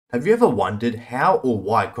Have you ever wondered how or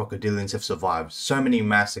why crocodilians have survived so many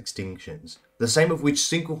mass extinctions, the same of which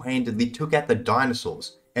single-handedly took out the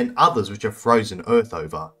dinosaurs, and others which have frozen Earth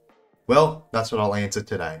over? Well, that's what I'll answer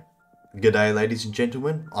today. G'day ladies and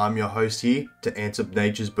gentlemen, I'm your host here to answer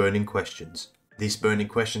nature's burning questions. This burning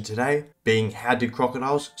question today being, how did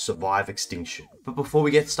crocodiles survive extinction? But before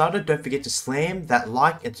we get started, don't forget to slam that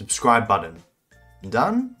like and subscribe button.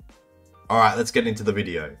 Done? Alright, let's get into the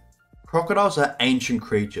video. Crocodiles are ancient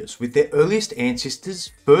creatures, with their earliest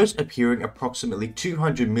ancestors first appearing approximately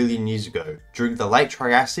 200 million years ago, during the late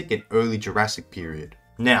Triassic and early Jurassic period.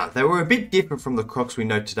 Now, they were a bit different from the crocs we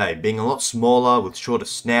know today, being a lot smaller, with shorter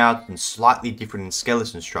snouts and slightly different in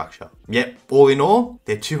skeleton structure. Yet, all in all,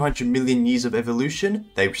 their 200 million years of evolution,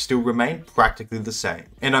 they still remain practically the same.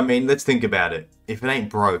 And I mean, let's think about it. If it ain't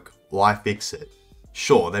broke, why fix it?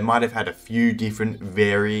 Sure, they might have had a few different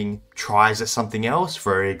varying tries at something else.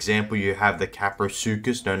 For example, you have the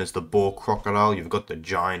Caprosuchus, known as the boar crocodile, you've got the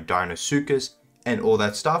giant Dinosuchus, and all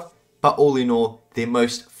that stuff. But all in all, their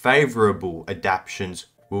most favourable adaptations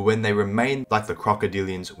were when they remained like the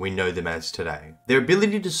crocodilians we know them as today. Their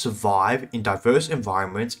ability to survive in diverse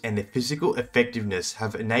environments and their physical effectiveness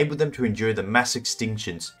have enabled them to endure the mass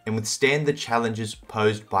extinctions and withstand the challenges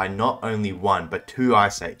posed by not only one but two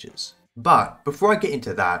ice ages. But before I get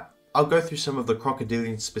into that, I'll go through some of the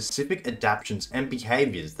crocodilians' specific adaptations and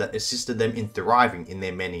behaviours that assisted them in thriving in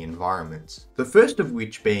their many environments. The first of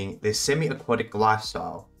which being their semi-aquatic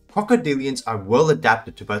lifestyle. Crocodilians are well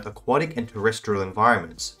adapted to both aquatic and terrestrial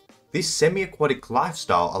environments. This semi-aquatic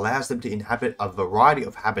lifestyle allows them to inhabit a variety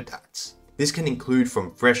of habitats. This can include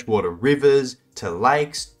from freshwater rivers, to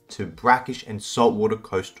lakes, to brackish and saltwater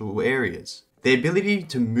coastal areas. The ability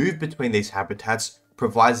to move between these habitats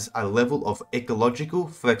provides a level of ecological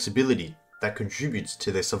flexibility that contributes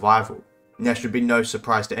to their survival. Now, it should be no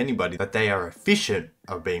surprise to anybody that they are efficient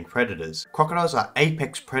of being predators. Crocodiles are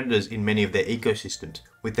apex predators in many of their ecosystems,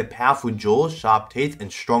 with their powerful jaws, sharp teeth,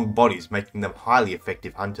 and strong bodies making them highly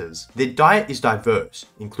effective hunters. Their diet is diverse,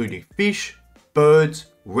 including fish, birds,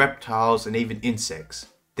 reptiles, and even insects.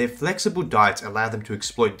 Their flexible diets allow them to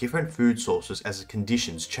exploit different food sources as the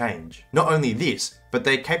conditions change. Not only this, but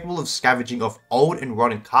they're capable of scavenging off old and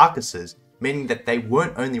rotten carcasses, meaning that they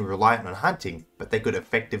weren't only reliant on hunting, but they could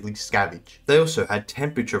effectively scavenge. They also had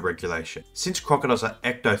temperature regulation. Since crocodiles are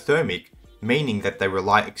ectothermic, meaning that they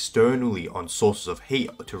rely externally on sources of heat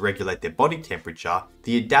to regulate their body temperature,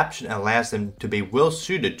 the adaptation allows them to be well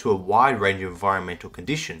suited to a wide range of environmental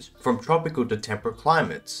conditions, from tropical to temperate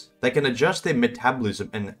climates. They can adjust their metabolism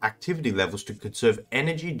and activity levels to conserve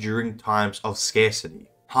energy during times of scarcity.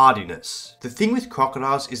 Hardiness. The thing with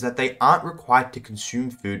crocodiles is that they aren't required to consume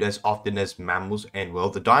food as often as mammals and, well,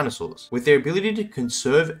 the dinosaurs. With their ability to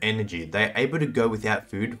conserve energy, they are able to go without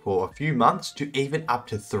food for a few months to even up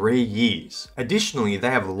to 3 years. Additionally, they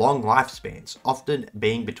have long lifespans, often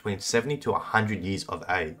being between 70 to 100 years of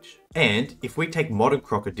age. And if we take modern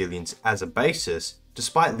crocodilians as a basis,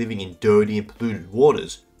 despite living in dirty and polluted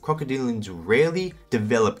waters, crocodilians rarely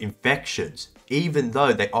develop infections, even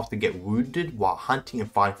though they often get wounded while hunting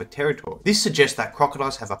and fighting for territory. This suggests that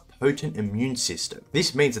crocodiles have a potent immune system.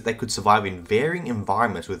 This means that they could survive in varying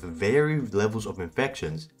environments with varied levels of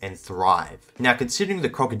infections and thrive. Now, considering the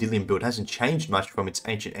crocodilian build hasn't changed much from its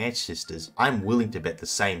ancient ancestors, I'm willing to bet the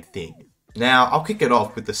same thing. Now, I'll kick it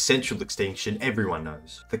off with the central extinction everyone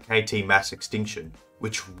knows, the KT mass extinction,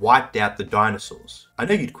 which wiped out the dinosaurs. I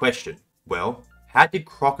know you'd question, well, how did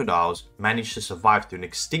crocodiles manage to survive through an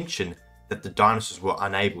extinction that the dinosaurs were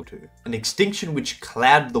unable to? An extinction which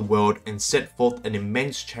clouded the world and set forth an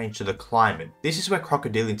immense change to the climate. This is where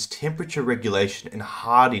crocodilians' temperature regulation and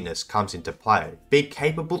hardiness comes into play. Being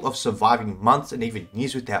capable of surviving months and even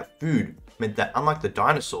years without food meant that, unlike the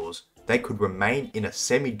dinosaurs, they could remain in a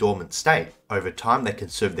semi-dormant state. Over time, they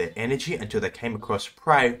conserved their energy until they came across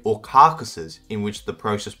prey or carcasses, in which the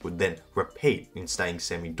process would then repeat in staying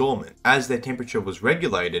semi-dormant. As their temperature was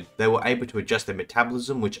regulated, they were able to adjust their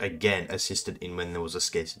metabolism, which again assisted in when there was a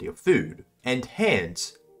scarcity of food. And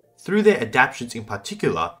hence, through their adaptations in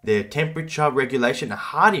particular, their temperature regulation and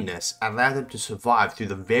hardiness allowed them to survive through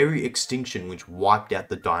the very extinction which wiped out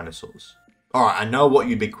the dinosaurs. Alright, I know what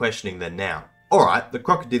you'd be questioning then now. Alright, the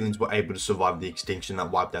crocodilians were able to survive the extinction that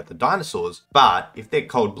wiped out the dinosaurs, but if they're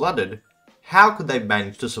cold-blooded, how could they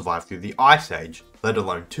manage to survive through the Ice Age, let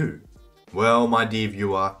alone 2? Well, my dear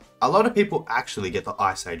viewer, a lot of people actually get the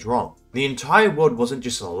Ice Age wrong. The entire world wasn't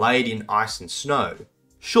just laid in ice and snow.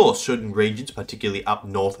 Sure, certain regions, particularly up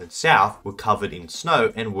north and south, were covered in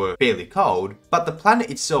snow and were fairly cold, but the planet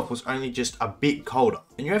itself was only just a bit colder,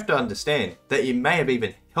 and you have to understand that it may have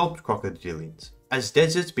even helped crocodilians. as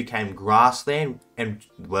deserts became grassland and,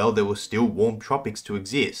 well, there were still warm tropics to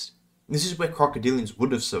exist. This is where crocodilians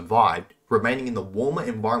would have survived, remaining in the warmer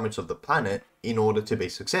environments of the planet in order to be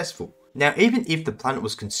successful. Now, even if the planet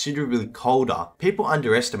was considerably colder, people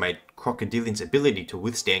underestimate crocodilians' ability to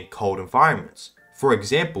withstand cold environments. For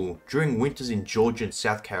example, during winters in Georgia and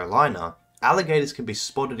South Carolina, alligators can be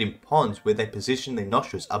spotted in ponds where they position their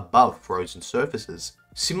nostrils above frozen surfaces.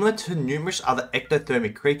 Similar to numerous other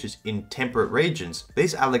ectothermic creatures in temperate regions,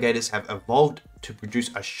 these alligators have evolved to produce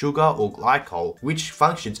a sugar or glycol which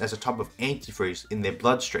functions as a type of antifreeze in their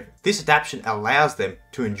bloodstream. This adaptation allows them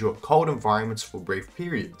to endure cold environments for brief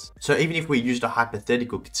periods. So even if we used a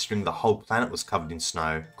hypothetical considering the whole planet was covered in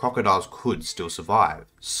snow, crocodiles could still survive.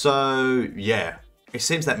 So yeah. It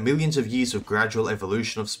seems that millions of years of gradual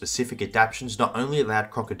evolution of specific adaptations not only allowed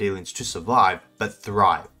crocodilians to survive, but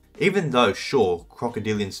thrive. Even though, sure,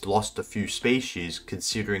 crocodilians lost a few species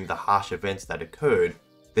considering the harsh events that occurred,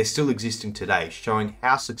 they're still existing today, showing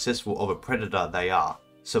how successful of a predator they are,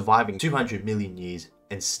 surviving 200 million years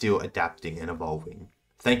and still adapting and evolving.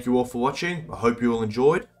 Thank you all for watching, I hope you all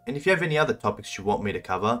enjoyed, and if you have any other topics you want me to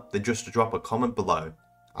cover, then just drop a comment below.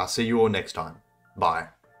 I'll see you all next time. Bye.